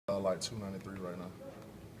like 293 right now.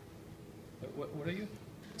 What are you?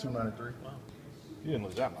 293. Wow. You didn't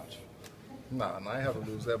lose that much. Nah, I ain't have to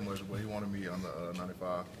lose that much, but he wanted me on the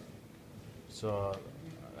 95. So,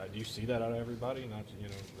 do you see that out of everybody, not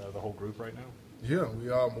out of the whole group right now? Yeah, we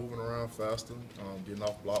are moving around faster, getting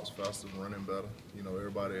off blocks faster, running better. You know,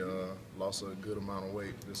 everybody lost a good amount of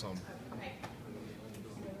weight this summer.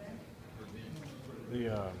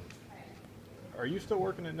 Are you still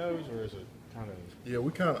working at nose, or is it kind of? Yeah,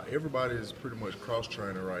 everybody is pretty much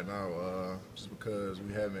cross-training right now, just because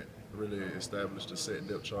we haven't really established a set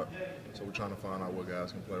depth chart. So we're trying to find out what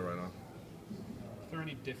guys can play right now. Is there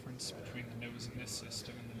any difference between the nose in this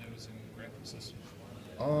system and the nose in Grantham's system?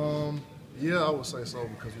 Yeah, I would say so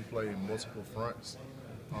because we play in multiple fronts.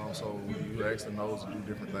 So you ask the nose to do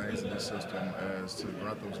different things in this system. As to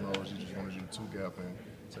Grantham's nose, you just want to do two gap and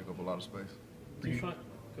take up a lot of space. Do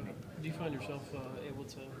you find yourself able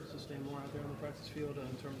to sustain more out there on the practice field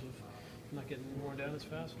in terms of not getting worn down as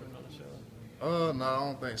fast, or not necessarily? No, I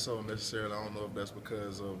don't think so necessarily. I don't know if that's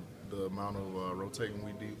because of the amount of rotating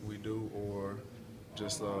we do or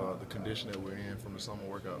just the condition that we're in from the summer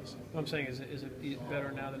workouts. I'm saying, is it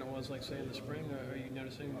better now than it was, like, say, in the spring? Or are you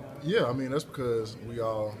noticing? Yeah, I mean, that's because we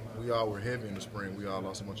all were heavy in the spring. We all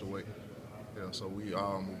lost a bunch of weight. Yeah, so we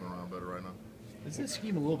are moving around better right now. Is this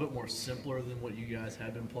scheme a little bit more simpler than what you guys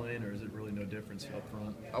have been playing, or is it really no difference up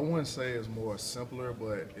front? I wouldn't say it's more simpler,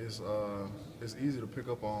 but it's easy to pick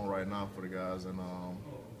up on right now for the guys, and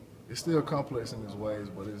it's still complex in its ways,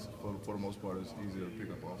 but it's for the most part it's easier to pick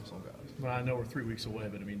up on for some guys. Well, I know we're 3 weeks away,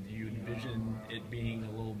 but I mean, do you envision it being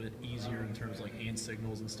a little bit easier in terms of like hand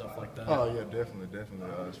signals and stuff like that? Oh yeah, definitely.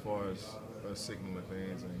 As far as signaling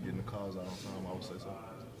things and getting the calls out on time, I would say so.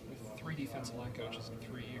 With 3 defensive line coaches in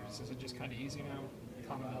 3 years, is it just kind of easy now,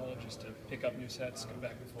 common knowledge, just to pick up new sets, go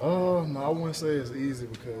back and forth? No, I wouldn't say it's easy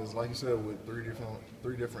because, like you said, with three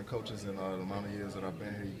different coaches in the amount of years that I've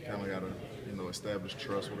been here, you kind of got to establish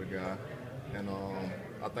trust with a guy. And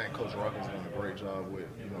I think Coach Rocky's done a great job with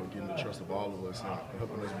getting the trust of all of us and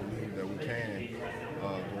helping us believe that we can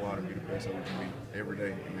go out and be the best that we can be every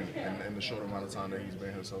day in the short amount of time that he's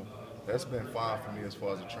been here. So that's been fine for me as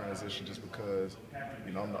far as a transition, just because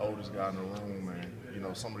I'm the oldest guy in the room,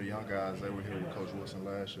 and some of the young guys, they were here with Coach Wilson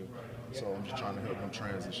last year. So I'm just trying to help them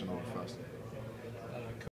transition over faster.